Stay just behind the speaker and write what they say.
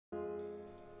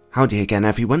Howdy again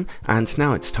everyone, and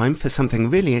now it's time for something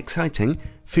really exciting.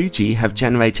 Fuji have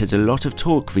generated a lot of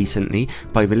talk recently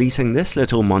by releasing this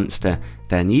little monster,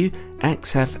 their new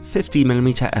XF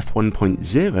 50mm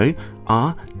f1.0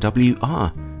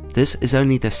 RWR. This is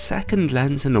only the second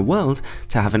lens in the world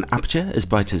to have an aperture as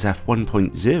bright as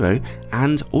f1.0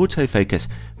 and autofocus,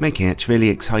 making it really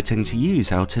exciting to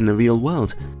use out in the real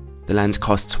world. The lens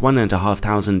costs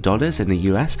 $1,500 in the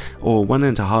US or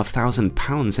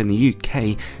 £1,500 in the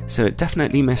UK, so it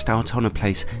definitely missed out on a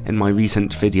place in my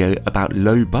recent video about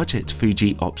low budget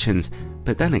Fuji options.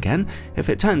 But then again, if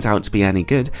it turns out to be any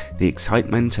good, the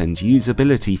excitement and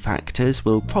usability factors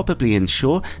will probably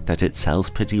ensure that it sells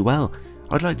pretty well.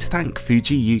 I'd like to thank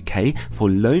Fuji UK for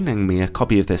loaning me a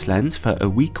copy of this lens for a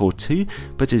week or two,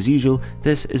 but as usual,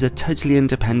 this is a totally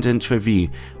independent review.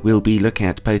 We'll be looking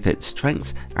at both its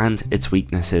strengths and its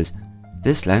weaknesses.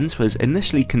 This lens was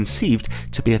initially conceived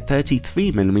to be a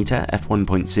 33mm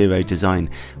f1.0 design,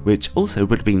 which also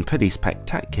would have been pretty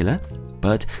spectacular,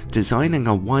 but designing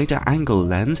a wider angle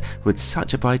lens with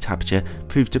such a bright aperture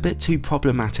proved a bit too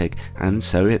problematic, and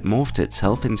so it morphed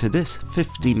itself into this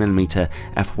 50mm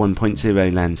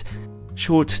f1.0 lens.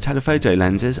 Short telephoto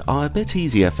lenses are a bit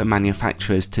easier for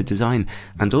manufacturers to design,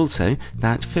 and also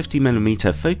that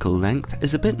 50mm focal length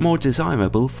is a bit more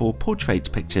desirable for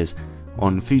portrait pictures.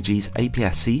 On Fuji's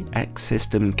aps-c X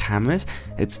system cameras,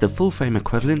 it's the full-frame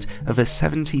equivalent of a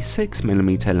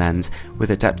 76mm lens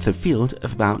with a depth of field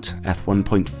of about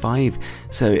f1.5,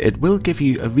 so it will give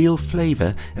you a real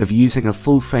flavour of using a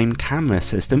full-frame camera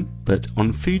system, but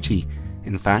on Fuji.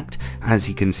 In fact, as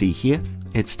you can see here,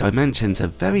 its dimensions are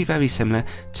very similar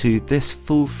to this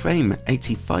full-frame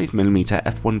 85mm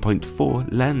f1.4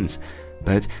 lens.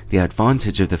 But the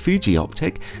advantage of the Fuji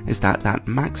optic is that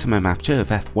maximum aperture of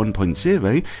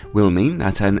f1.0 will mean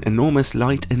that an enormous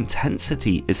light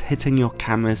intensity is hitting your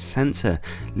camera's sensor,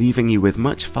 leaving you with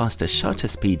much faster shutter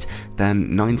speeds than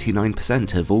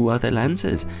 99% of all other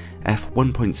lenses.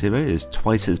 f1.0 is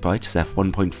twice as bright as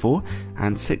f1.4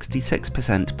 and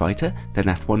 66% brighter than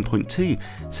f1.2,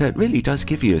 so it really does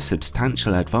give you a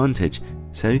substantial advantage.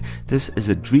 So this is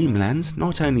a dream lens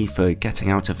not only for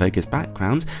getting out of focus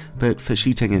backgrounds, but for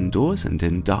shooting indoors and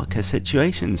in darker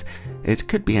situations. It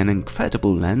could be an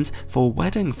incredible lens for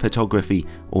wedding photography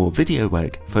or video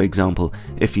work, for example.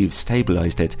 If you've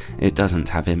stabilized it, it doesn't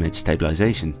have image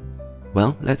stabilization.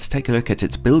 Well, let's take a look at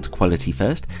its build quality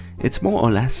first. It's more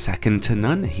or less second to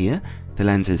none here. The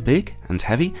lens is big and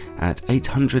heavy at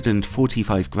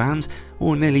 845 grams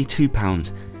or nearly 2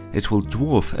 pounds. It will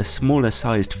dwarf a smaller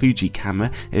sized Fuji camera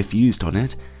if used on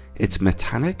it. It's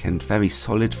metallic and very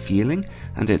solid feeling,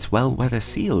 and it's well weather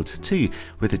sealed too,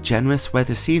 with a generous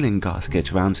weather sealing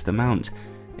gasket around the mount.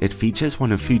 It features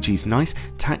one of Fuji's nice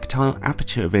tactile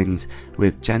aperture rings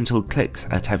with gentle clicks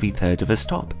at every third of a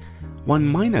stop. One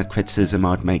minor criticism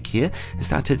I'd make here is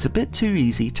that it's a bit too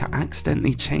easy to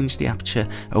accidentally change the aperture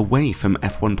away from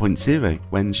f1.0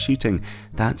 when shooting.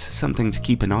 That's something to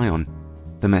keep an eye on.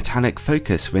 The metallic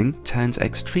focus ring turns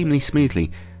extremely smoothly.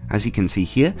 As you can see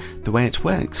here, the way it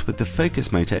works with the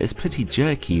focus motor is pretty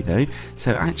jerky though,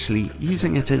 so actually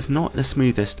using it is not the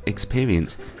smoothest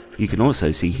experience. You can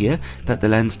also see here that the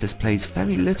lens displays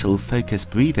very little focus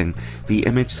breathing. The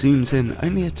image zooms in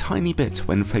only a tiny bit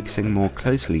when focusing more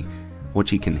closely.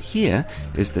 What you can hear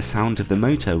is the sound of the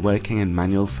motor working in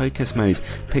manual focus mode,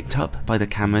 picked up by the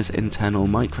camera's internal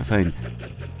microphone.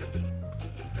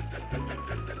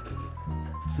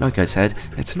 Like I said,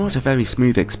 it's not a very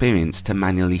smooth experience to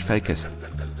manually focus.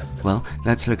 Well,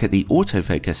 let's look at the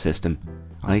autofocus system.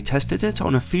 I tested it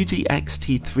on a Fuji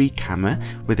X-T3 camera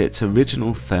with its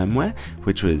original firmware,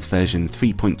 which was version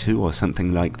 3.2 or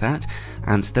something like that,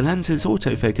 and the lens's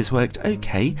autofocus worked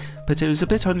okay, but it was a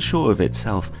bit unsure of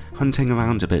itself, hunting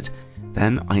around a bit.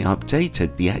 Then I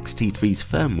updated the X-T3's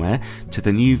firmware to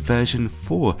the new version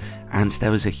 4, and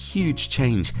there was a huge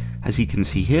change. As you can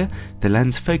see here, the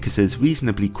lens focuses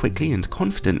reasonably quickly and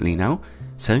confidently now,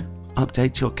 so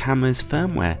update your camera's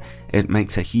firmware. It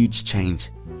makes a huge change.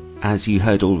 As you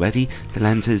heard already, the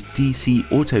lens's DC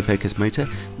autofocus motor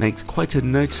makes quite a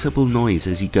noticeable noise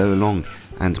as you go along,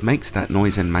 and makes that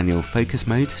noise in manual focus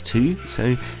mode too,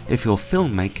 so if you're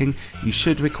filmmaking, you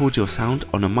should record your sound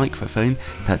on a microphone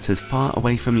that's as far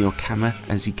away from your camera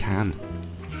as you can.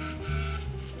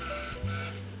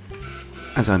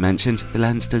 As I mentioned, the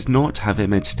lens does not have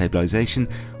image stabilization,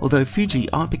 although Fuji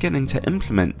are beginning to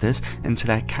implement this into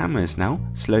their cameras now,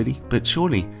 slowly but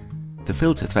surely. The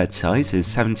filter thread size is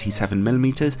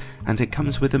 77mm and it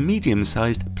comes with a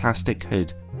medium-sized plastic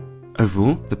hood.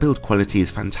 Overall, the build quality is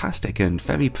fantastic and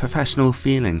very professional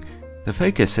feeling. The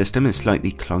focus system is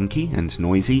slightly clunky and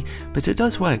noisy, but it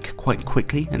does work quite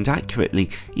quickly and accurately,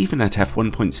 even at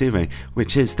f1.0,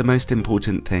 which is the most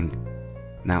important thing.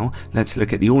 Now, let's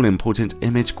look at the all-important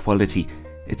image quality.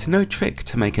 It's no trick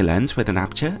to make a lens with an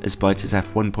aperture as bright as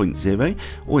f1.0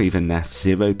 or even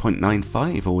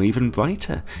f0.95 or even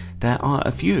brighter. There are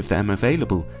a few of them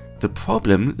available. The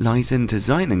problem lies in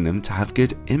designing them to have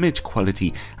good image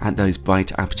quality at those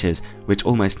bright apertures, which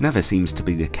almost never seems to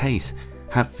be the case.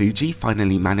 Have Fuji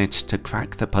finally managed to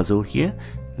crack the puzzle here?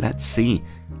 Let's see.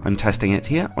 I'm testing it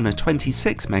here on a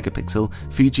 26 megapixel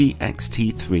Fuji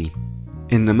X-T3.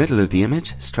 In the middle of the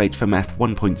image, straight from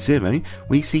f1.0,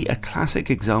 we see a classic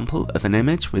example of an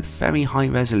image with very high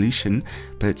resolution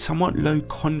but somewhat low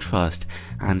contrast,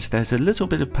 and there's a little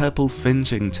bit of purple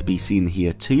fringing to be seen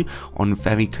here too on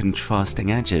very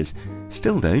contrasting edges.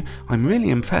 Still though, I'm really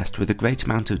impressed with the great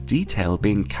amount of detail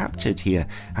being captured here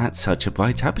at such a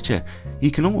bright aperture.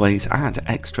 You can always add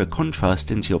extra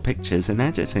contrast into your pictures and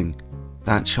editing.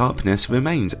 That sharpness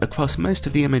remains across most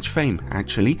of the image frame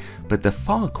actually, but the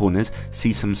far corners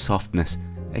see some softness.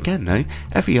 Again though,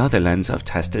 every other lens I've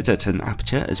tested at an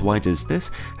aperture as wide as this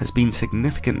has been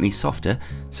significantly softer,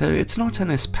 so it's not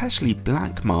an especially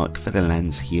black mark for the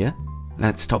lens here.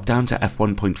 Let's stop down to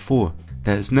f1.4.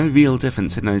 There's no real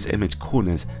difference in those image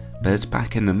corners, but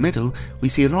back in the middle we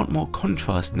see a lot more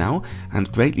contrast now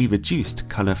and greatly reduced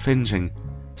colour fringing.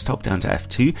 Stop down to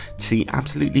f2 to see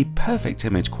absolutely perfect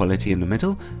image quality in the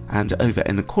middle, and over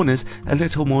in the corners a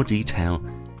little more detail.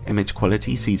 Image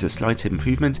quality sees a slight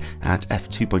improvement at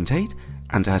f2.8,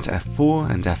 and at f4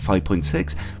 and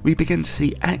f5.6 we begin to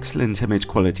see excellent image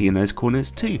quality in those corners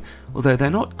too, although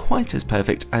they're not quite as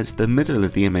perfect as the middle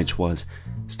of the image was.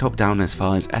 Stop down as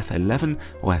far as f11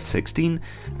 or f16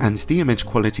 and the image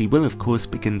quality will of course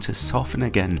begin to soften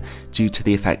again due to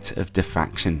the effect of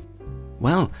diffraction.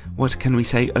 Well, what can we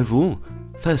say overall?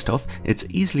 First off, it's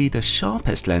easily the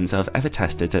sharpest lens I've ever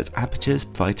tested at apertures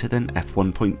brighter than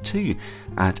f1.2.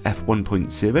 At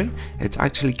f1.0, it's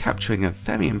actually capturing a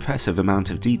very impressive amount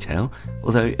of detail,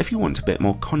 although if you want a bit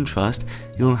more contrast,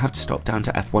 you'll have to stop down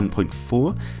to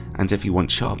f1.4, and if you want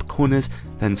sharp corners,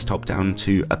 then stop down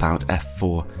to about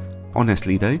f4.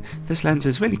 Honestly though, this lens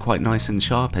is really quite nice and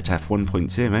sharp at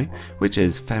f1.0, which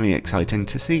is very exciting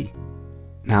to see.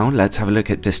 Now let's have a look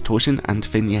at distortion and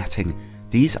vignetting.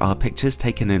 These are pictures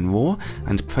taken in RAW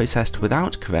and processed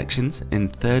without corrections in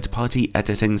third-party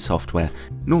editing software.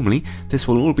 Normally, this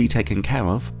will all be taken care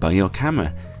of by your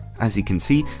camera. As you can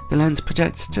see, the lens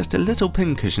projects just a little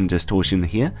pincushion distortion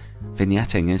here.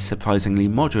 Vignetting is surprisingly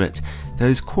moderate.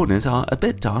 Those corners are a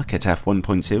bit dark at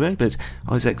f1.0, but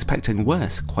I was expecting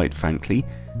worse, quite frankly.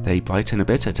 They brighten a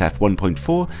bit at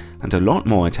f1.4 and a lot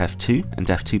more at f2 and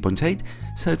f2.8,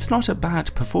 so it's not a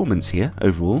bad performance here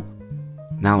overall.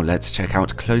 Now let's check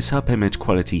out close-up image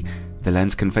quality. The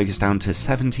lens can focus down to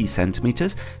 70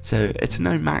 centimeters, so it's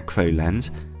no macro lens.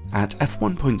 At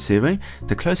f1.0,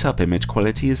 the close-up image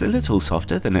quality is a little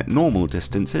softer than at normal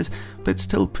distances, but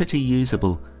still pretty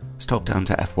usable. Stop down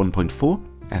to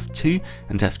f1.4, f2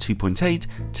 and f2.8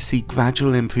 to see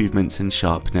gradual improvements in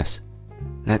sharpness.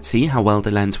 Let's see how well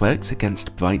the lens works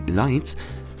against bright lights.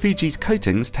 Fuji's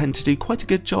coatings tend to do quite a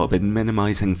good job in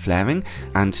minimizing flaring,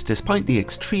 and despite the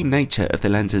extreme nature of the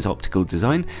lens's optical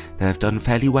design, they have done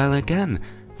fairly well again.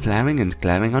 Flaring and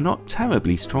glaring are not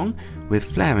terribly strong, with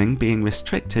flaring being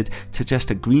restricted to just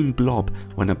a green blob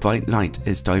when a bright light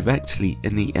is directly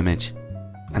in the image.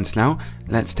 And now,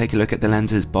 let's take a look at the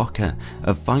lens's bokeh,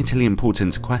 a vitally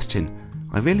important question.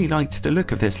 I really liked the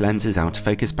look of this lens's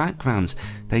out-of-focus backgrounds.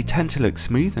 They tend to look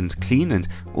smooth and clean and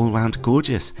all-round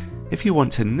gorgeous. If you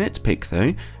want to nitpick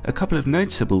though, a couple of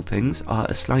noticeable things are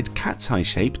a slight cat's eye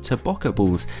shape to bokeh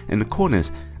balls in the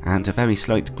corners, and a very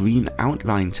slight green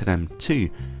outline to them too.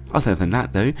 Other than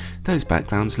that though, those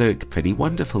backgrounds look pretty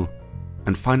wonderful.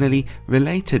 And finally,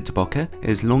 related to bokeh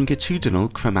is longitudinal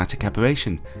chromatic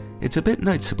aberration. It's a bit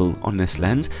noticeable on this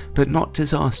lens, but not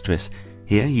disastrous.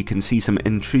 Here you can see some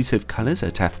intrusive colours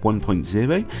at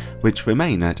f1.0, which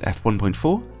remain at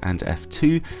f1.4 and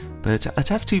f2, but at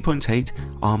f2.8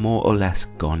 are more or less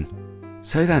gone.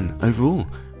 So then, overall,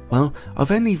 well,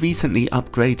 I've only recently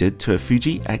upgraded to a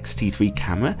Fuji X-T3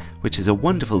 camera, which is a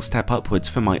wonderful step upwards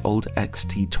from my old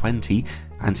X-T20,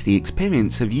 and the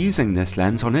experience of using this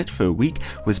lens on it for a week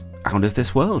was out of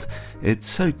this world. It's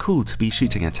so cool to be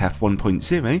shooting at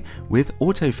f1.0 with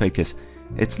autofocus.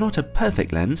 It's not a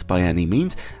perfect lens by any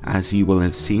means, as you will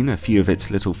have seen a few of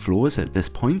its little flaws at this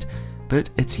point, but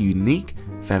it's unique,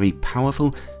 very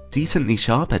powerful, decently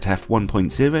sharp at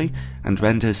f1.0, and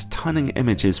renders stunning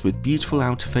images with beautiful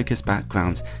out-of-focus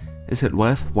backgrounds. Is it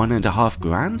worth $1.5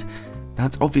 grand?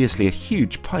 That's obviously a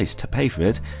huge price to pay for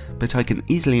it, but I can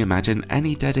easily imagine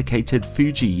any dedicated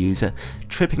Fuji user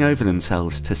tripping over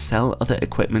themselves to sell other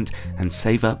equipment and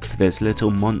save up for this little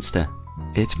monster.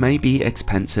 It may be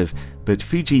expensive, but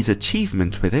Fuji's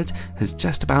achievement with it has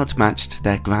just about matched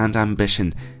their grand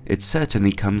ambition. It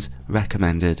certainly comes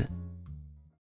recommended.